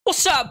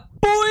What's up,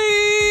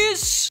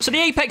 boys? So the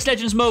Apex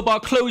Legends mobile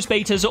closed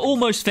betas are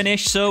almost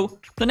finished, so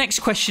the next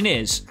question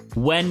is,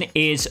 when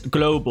is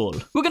global?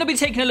 We're going to be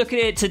taking a look at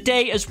it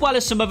today, as well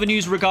as some other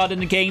news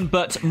regarding the game,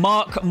 but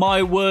mark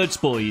my words,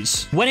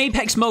 boys. When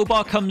Apex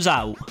Mobile comes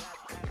out,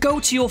 go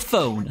to your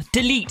phone,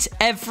 delete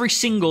every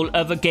single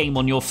other game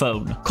on your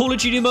phone. Call of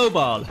Duty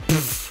Mobile,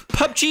 pff,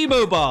 PUBG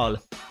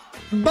Mobile,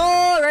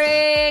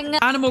 boring.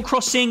 Animal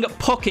Crossing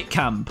Pocket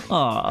Camp.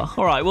 Ah,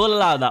 all right, we'll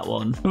allow that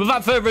one. And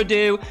without further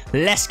ado,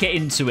 let's get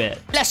into it.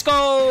 Let's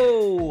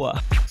go.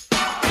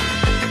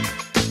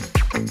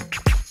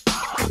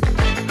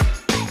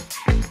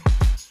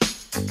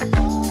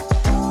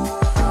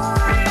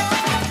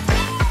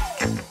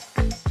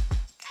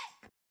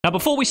 Now,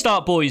 before we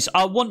start, boys,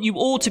 I want you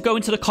all to go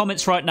into the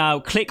comments right now,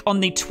 click on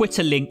the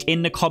Twitter link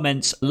in the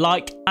comments,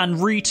 like and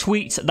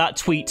retweet that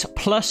tweet,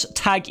 plus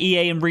tag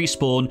EA and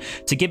Respawn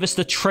to give us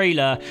the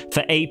trailer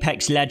for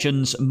Apex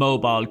Legends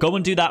Mobile. Go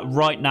and do that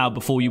right now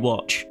before you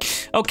watch.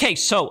 Okay,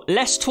 so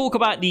let's talk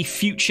about the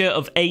future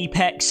of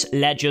Apex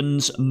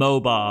Legends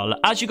Mobile.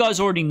 As you guys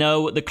already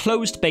know, the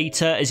closed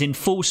beta is in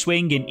full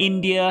swing in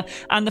India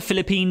and the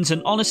Philippines,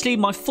 and honestly,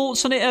 my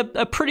thoughts on it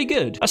are pretty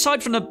good.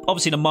 Aside from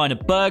obviously the minor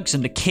bugs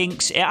and the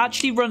kinks, it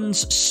actually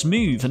runs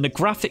smooth and the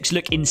graphics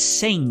look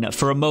insane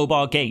for a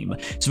mobile game.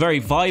 It's very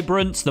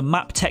vibrant, the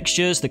map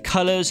textures, the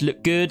colors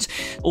look good,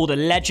 all the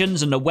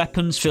legends and the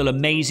weapons feel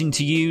amazing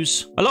to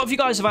use. A lot of you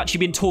guys have actually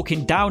been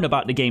talking down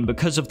about the game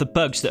because of the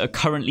bugs that are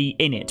currently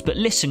in it, but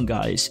listen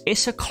guys,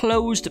 it's a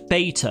closed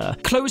beta.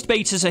 Closed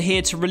betas are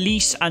here to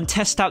release and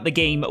test out the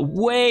game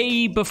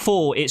way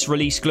before it's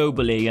released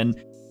globally,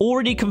 and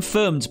already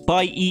confirmed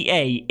by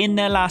EA in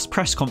their last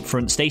press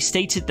conference, they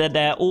stated that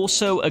there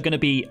also are going to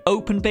be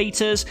open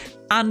betas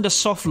and a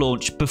soft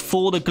launch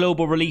before the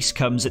global release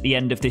comes at the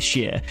end of this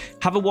year.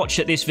 Have a watch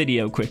at this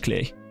video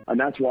quickly. And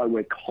that's why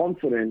we're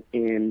confident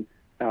in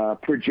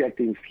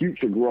projecting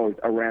future growth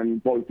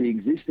around both the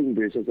existing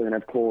business and,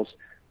 of course,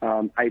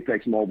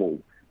 Apex Mobile.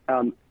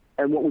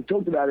 And what we've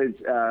talked about is,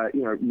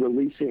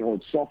 releasing or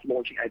soft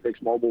launching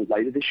Apex Mobile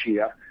later this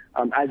year.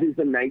 As is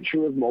the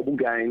nature of mobile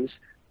games,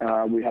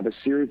 we have a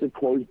series of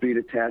closed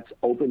beta tests,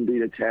 open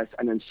beta tests,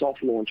 and then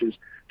soft launches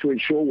to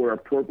ensure we're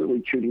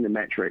appropriately tuning the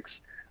metrics.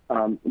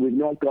 We've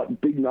not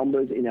got big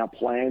numbers in our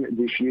plan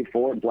this year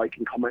for it. Blake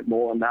can comment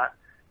more on that.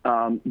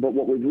 But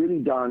what we've really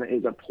done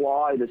is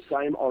apply the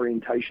same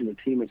orientation the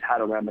team has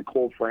had around the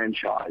core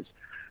franchise,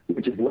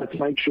 which is let's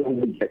make sure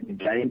we get the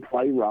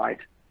gameplay right.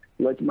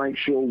 Let's make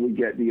sure we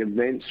get the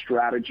event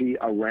strategy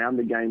around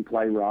the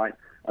gameplay right.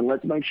 And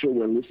let's make sure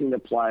we're listening to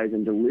players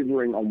and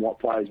delivering on what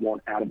players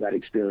want out of that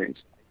experience.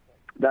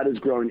 That has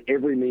grown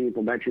every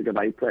meaningful metric of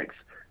Apex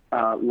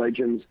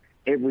Legends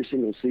every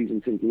single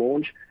season since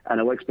launch. And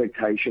our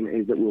expectation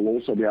is that we'll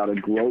also be able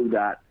to grow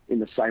that in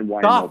the same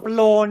way. Soft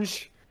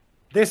launch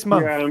this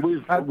month. Yeah, and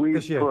we've put, as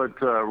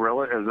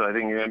I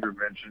think Andrew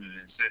mentioned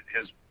in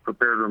his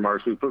prepared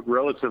remarks, we put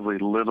relatively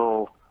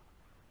little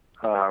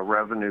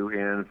revenue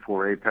in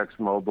for Apex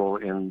Mobile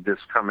in this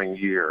coming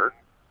year,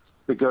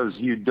 because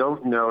you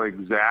don't know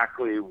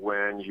exactly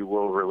when you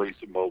will release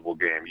a mobile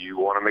game. You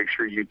want to make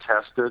sure you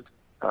test it,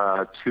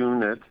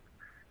 tune it,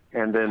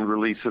 and then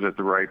release it at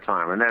the right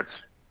time. And that's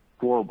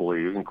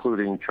globally,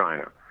 including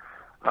China.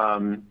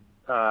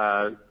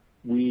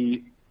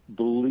 We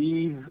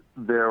believe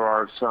there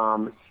are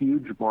some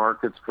huge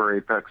markets for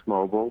Apex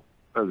Mobile.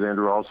 As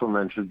Andrew also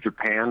mentioned,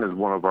 Japan is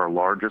one of our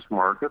largest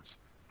markets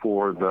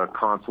for the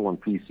console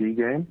and PC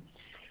game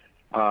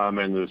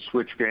and the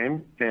Switch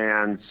game.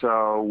 And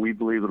so we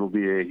believe it'll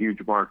be a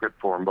huge market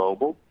for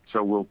mobile.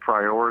 So we'll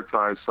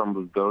prioritize some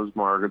of those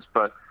markets.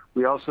 But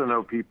we also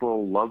know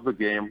people love the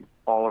game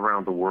all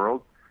around the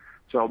world.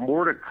 So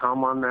more to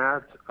come on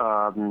that.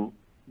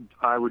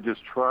 I would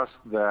just trust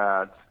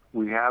that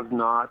we have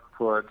not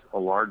put a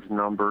large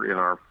number in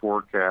our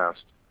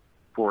forecast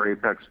for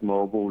Apex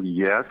Mobile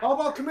yet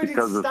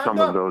because of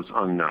some of those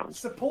unknowns.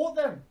 Support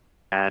them.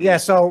 And, yeah,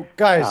 so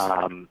guys,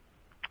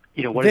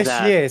 what this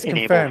year is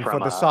confirmed for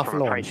the soft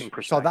launch.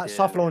 So that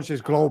soft launch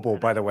is global,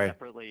 by the way.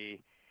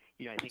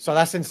 So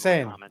that's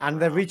insane. And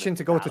they're reaching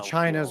to go to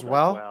China as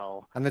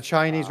well. And the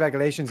Chinese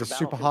regulations are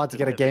super hard to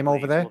get a game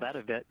over there.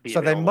 So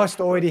they must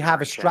already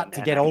have a strat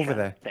to get over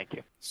there.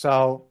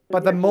 So,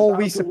 but the more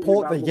we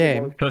support the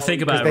game... But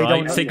think about it,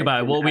 right? Think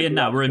about it. What we're in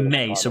now, we're in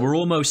May, so we're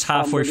almost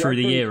halfway through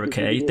the year,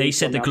 okay? They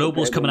said the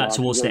global's coming out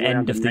towards the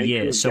end of the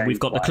year. So we've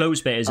got the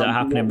closed betas that are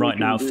happening right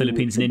now,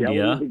 Philippines and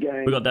India.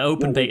 We've got the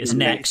open betas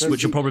next,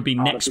 which will probably be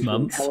next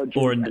month,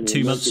 or in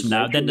 2 months from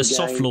now. Then the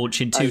soft launch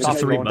in 2 to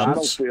 3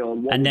 months.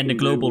 And then the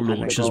global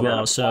launch as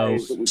well. So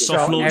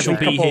soft launch will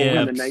be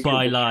here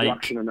by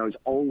like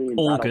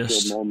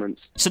August.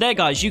 So there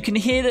guys, you can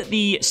hear that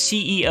the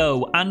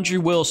CEO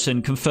Andrew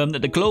Wilson confirmed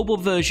that the global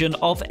version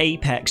of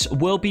Apex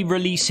will be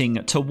releasing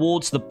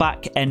towards the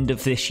back end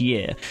of this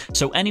year,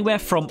 so anywhere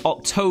from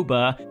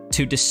October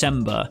to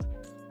December.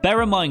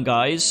 Bear in mind,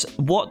 guys,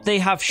 what they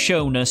have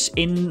shown us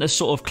in the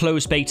sort of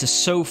closed beta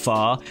so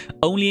far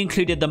only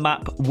included the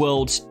map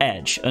World's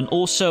Edge, and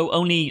also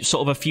only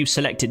sort of a few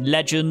selected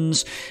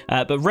legends,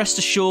 but rest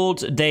assured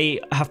they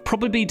have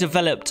probably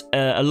developed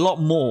a lot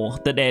more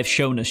that they have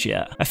shown us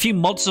yet. A few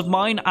mods of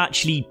mine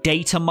actually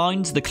data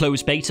mined the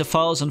closed beta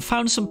files and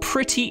found some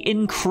pretty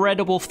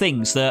incredible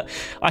things that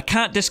I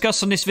can't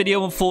discuss on this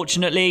video,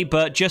 unfortunately,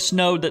 but just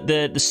know that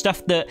the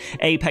stuff that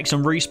Apex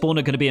and Respawn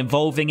are going to be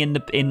involving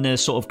in the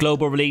sort of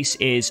global release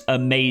is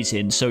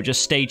amazing, so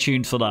just stay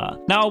tuned for that.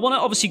 Now, I want to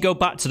obviously go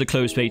back to the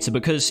closed beta,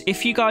 because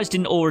if you guys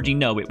didn't already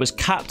know, it was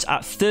capped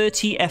at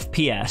 30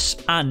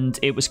 FPS and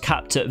it was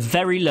capped at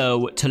very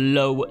low to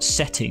low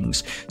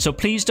settings, so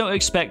please don't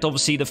expect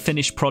obviously the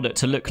finished product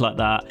to look like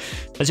that,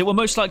 as it will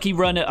most likely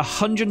run at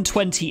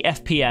 120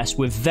 FPS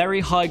with very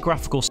high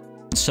graphical,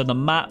 so the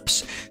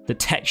maps, the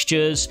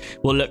textures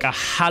will look a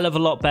hell of a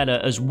lot better,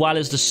 as well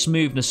as the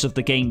smoothness of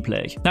the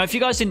gameplay. Now, if you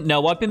guys didn't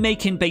know, I've been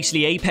making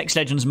basically Apex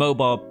Legends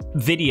Mobile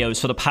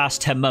videos for the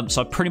past 10 months.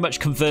 I've pretty much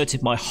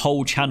converted my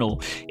whole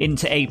channel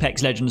into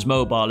Apex Legends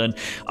Mobile, and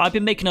I've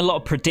been making a lot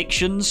of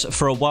predictions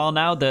for a while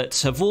now that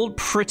have all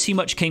pretty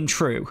much came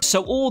true.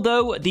 So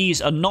although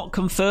these are not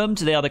confirmed,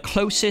 they are the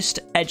closest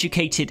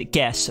educated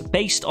guess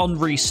based on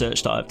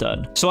research that I've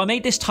done. So I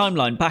made this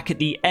timeline back at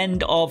the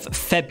end of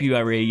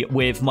February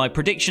with my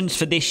predictions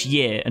for this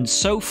year, and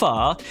so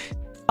far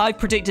I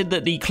predicted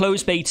that the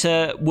closed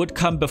beta would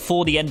come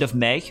before the end of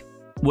May,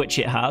 which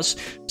it has.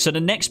 So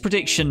the next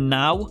prediction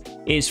now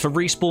is for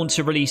Respawn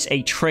to release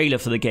a trailer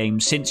for the game.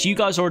 Since you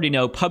guys already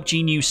know,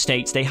 PUBG News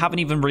states they haven't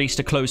even released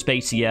a closed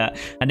beta yet,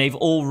 and they've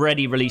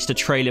already released a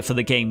trailer for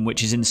the game,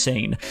 which is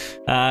insane.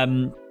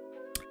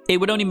 It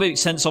would only make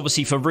sense,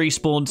 obviously, for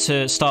Respawn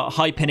to start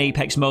hyping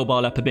Apex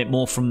Mobile up a bit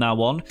more from now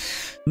on.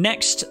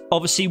 Next,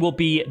 obviously, will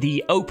be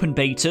the open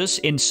betas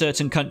in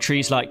certain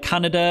countries like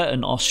Canada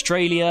and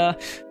Australia,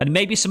 and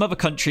maybe some other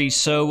countries,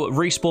 so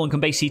Respawn can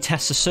basically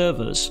test the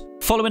servers.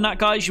 Following that,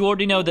 guys, you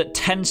already know that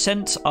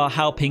Tencent are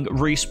helping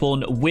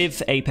Respawn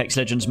with Apex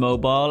Legends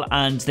Mobile,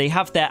 and they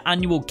have their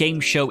annual game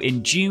show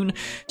in June,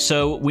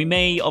 so we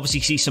may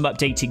obviously see some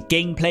updated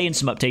gameplay and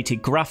some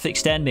updated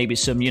graphics then, maybe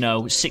some,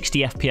 60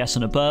 FPS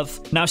and above.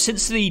 Now,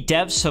 since the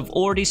devs have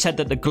already said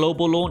that the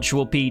global launch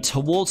will be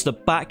towards the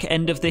back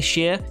end of this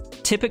year,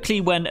 typically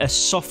when a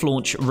soft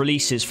launch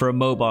releases for a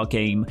mobile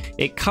game,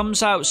 it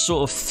comes out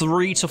sort of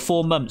 3 to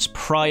 4 months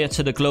prior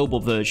to the global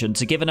version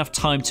to give enough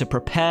time to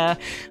prepare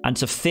and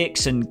to fix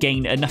and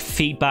gain enough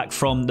feedback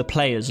from the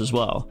players as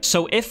well.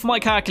 So if my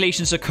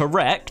calculations are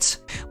correct,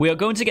 we are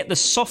going to get the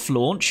soft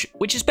launch,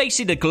 which is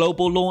basically the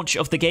global launch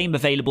of the game,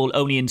 available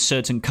only in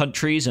certain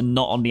countries and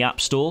not on the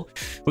App Store.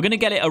 We're going to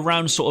get it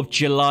around sort of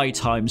July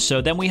time. So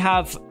then we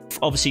have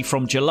obviously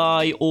from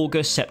July,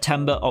 August,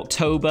 September,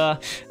 October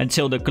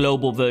until the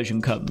global version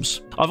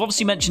comes. I've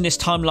obviously mentioned this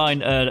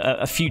timeline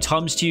a few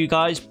times to you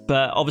guys,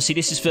 but obviously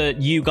this is for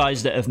you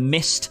guys that have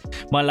missed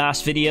my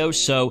last video.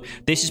 So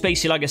this is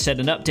basically, like I said,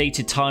 an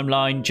updated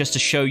timeline just to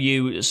show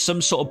you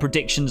some sort of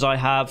predictions I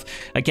have.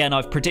 Again,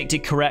 I've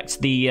predicted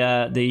correct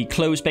the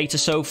closed beta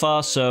so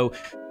far, so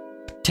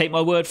take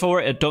my word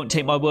for it or don't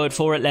take my word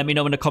for it. Let me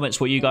know in the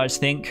comments what you guys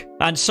think.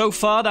 And so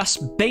far, that's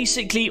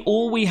basically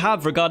all we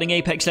have regarding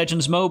Apex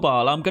Legends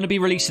Mobile. I'm going to be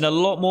releasing a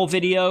lot more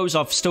videos.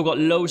 I've still got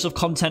loads of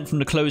content from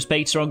the closed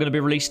beta I'm going to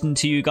be releasing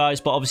to you guys,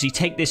 but obviously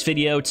take this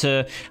video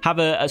to have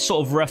a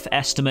sort of rough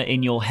estimate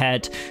in your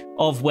head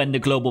of when the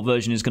global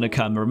version is going to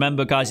come.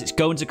 Remember, guys, it's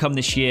going to come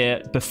this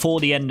year before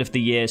the end of the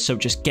year, so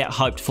just get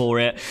hyped for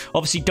it.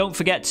 Obviously, don't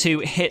forget to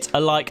hit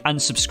a like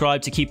and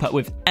subscribe to keep up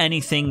with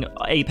anything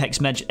Apex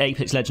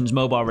Legends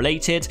Mobile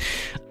related,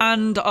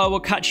 and I will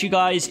catch you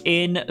guys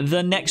in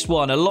the next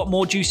one. A lot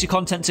more juicy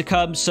content to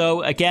come,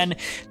 so again,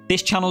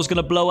 this channel is going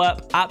to blow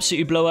up,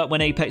 absolutely blow up when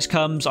Apex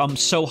comes. I'm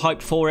so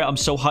hyped for it. I'm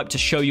so hyped to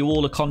show you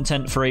all the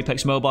content for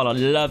Apex Mobile. I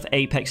love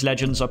Apex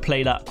Legends. I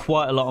play that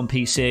quite a lot on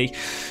PC,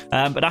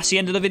 but that's the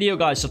end of the video,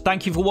 guys. So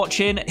thank you for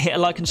watching. Hit a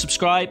like and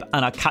subscribe,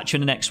 and I'll catch you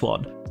in the next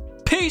one.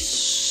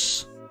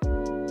 Peace.